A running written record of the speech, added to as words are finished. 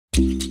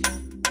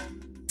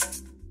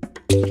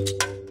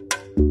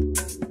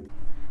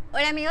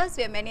amigos,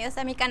 bienvenidos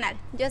a mi canal.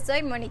 Yo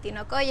soy Moni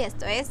Tinoco y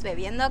esto es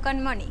Bebiendo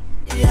con Moni.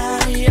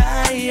 Quédate,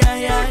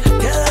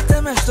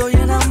 me estoy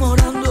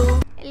enamorando.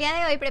 El día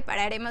de hoy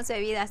prepararemos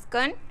bebidas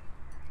con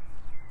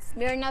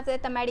Smirnoff de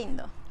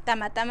tamarindo,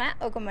 tama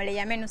o como le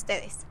llamen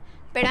ustedes.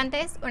 Pero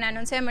antes, un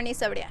anuncio de Moni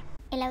sobria.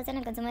 El abuso en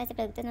el consumo de este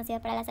producto es nocivo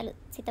para la salud.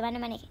 Si toma, no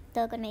maneje,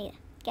 todo con medida.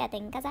 Quédate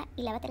en casa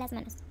y lávate las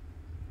manos.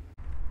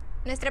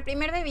 Nuestra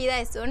primera bebida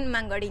es un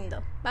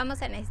mangorindo.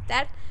 Vamos a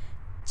necesitar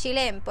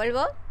chile en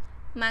polvo,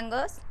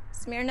 mangos,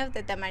 Smirnoff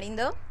de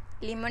tamarindo,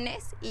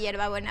 limones y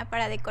hierbabuena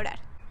para decorar.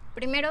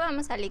 Primero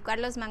vamos a licuar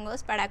los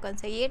mangos para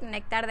conseguir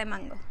néctar de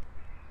mango.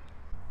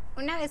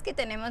 Una vez que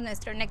tenemos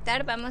nuestro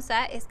néctar, vamos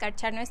a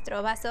escarchar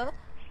nuestro vaso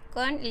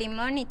con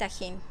limón y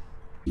tajín.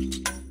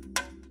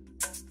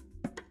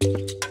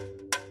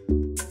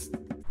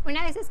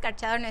 Una vez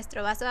escarchado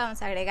nuestro vaso,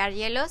 vamos a agregar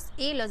hielos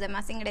y los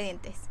demás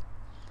ingredientes.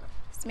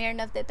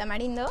 Smirnoff de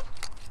tamarindo,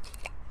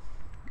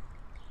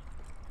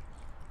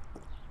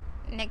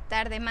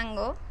 néctar de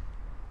mango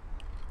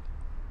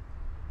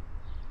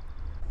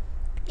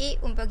y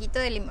un poquito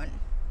de limón.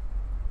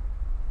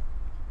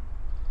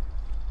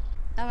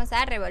 Vamos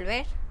a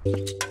revolver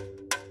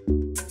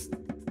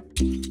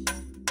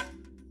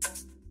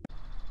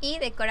y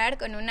decorar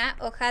con una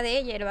hoja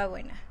de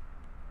hierbabuena.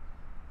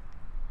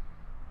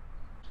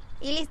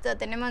 Y listo,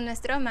 tenemos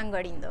nuestro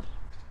mangorindo.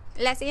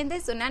 La siguiente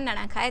es una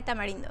naranja de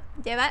tamarindo.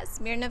 Lleva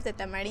Smirnoff de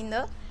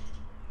tamarindo,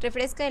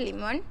 refresco de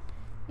limón,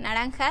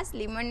 naranjas,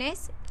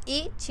 limones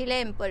y chile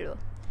en polvo.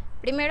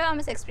 Primero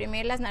vamos a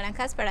exprimir las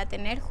naranjas para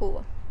tener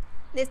jugo.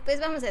 Después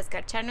vamos a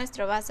escarchar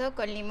nuestro vaso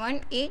con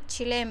limón y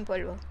chile en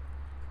polvo.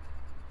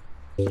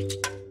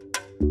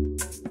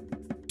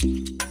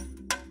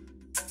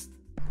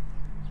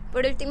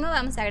 Por último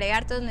vamos a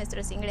agregar todos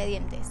nuestros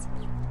ingredientes.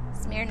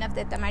 Smirnoff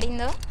de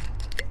tamarindo,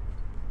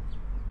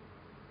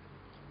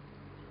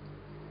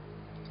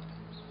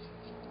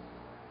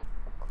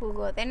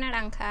 jugo de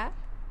naranja,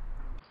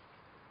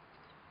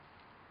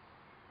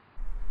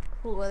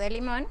 jugo de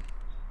limón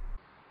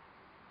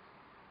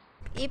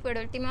y por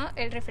último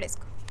el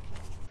refresco.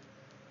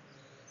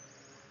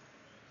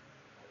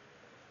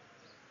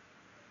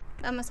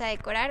 Vamos a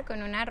decorar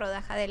con una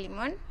rodaja de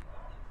limón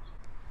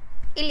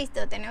y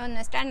listo, tenemos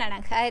nuestra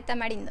naranja de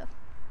tamarindo.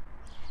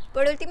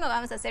 Por último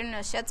vamos a hacer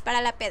unos shots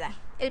para la peda.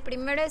 El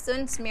primero es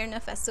un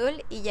Smirnoff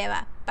Azul y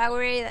lleva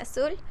Powerade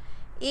azul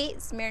y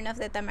Smirnoff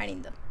de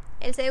tamarindo.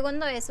 El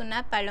segundo es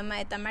una Paloma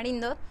de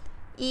tamarindo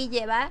y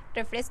lleva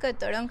refresco de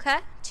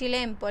toronja,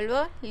 chile en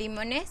polvo,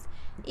 limones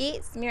y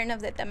Smirnoff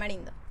de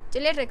tamarindo. Yo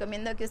les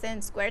recomiendo que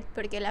usen squirt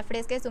porque la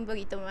fresca es un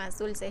poquito más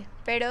dulce,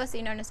 pero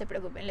si no, no se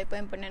preocupen, le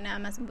pueden poner nada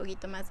más un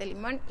poquito más de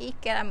limón y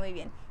queda muy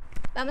bien.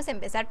 Vamos a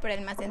empezar por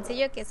el más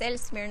sencillo, que es el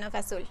Smirnoff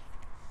Azul.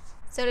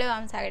 Solo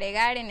vamos a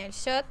agregar en el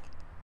shot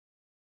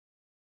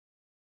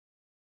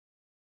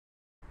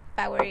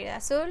Powerade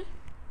azul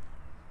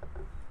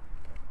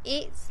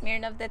y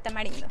Smirnoff de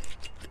tamarindo.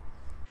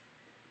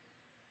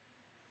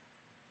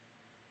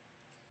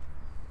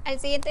 Al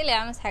siguiente le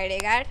vamos a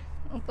agregar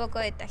un poco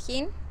de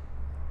tajín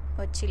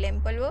o chile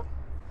en polvo,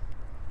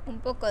 un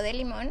poco de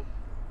limón,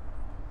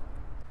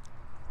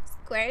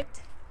 squirt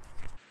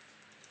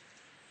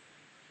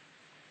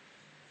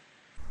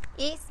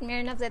y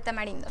Smirnoff de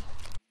tamarindo.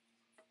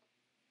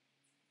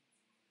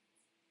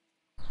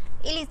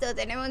 Y listo,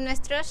 tenemos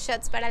nuestros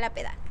shots para la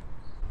peda.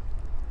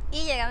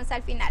 Y llegamos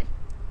al final.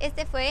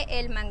 Este fue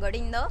el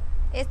mangorindo,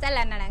 esta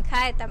la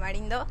naranja de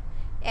tamarindo,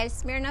 el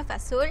Smirnoff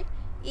azul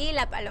y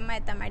la paloma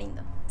de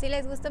tamarindo. Si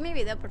les gustó mi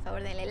video, por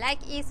favor denle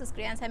like y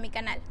suscríbanse a mi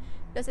canal.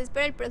 Los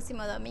espero el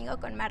próximo domingo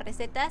con más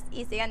recetas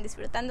y sigan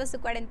disfrutando su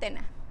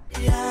cuarentena.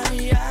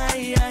 Quédate,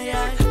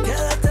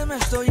 me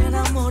estoy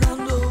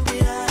enamorando.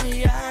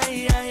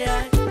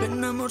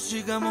 Ven amor,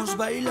 sigamos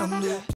bailando.